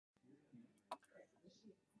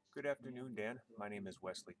Good afternoon, Dan. My name is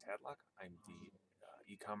Wesley Tadlock. I'm the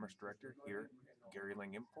e-commerce director here at Gary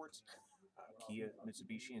Lang Imports, Kia,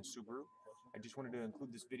 Mitsubishi, and Subaru. I just wanted to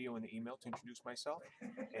include this video in the email to introduce myself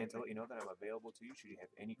and to let you know that I'm available to you should you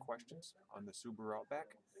have any questions on the Subaru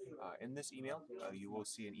Outback. In this email, you will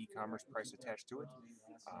see an e-commerce price attached to it.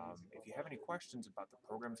 If you have any questions about the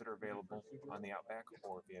programs that are available on the Outback,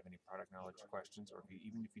 or if you have any product knowledge questions, or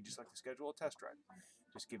even if you just like to schedule a test drive,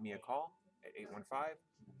 just give me a call at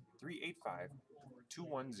 815-385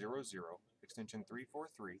 2100, extension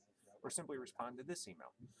 343, or simply respond to this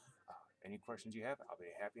email. Any questions you have, I'll be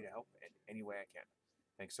happy to help in any way I can.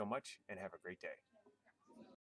 Thanks so much and have a great day.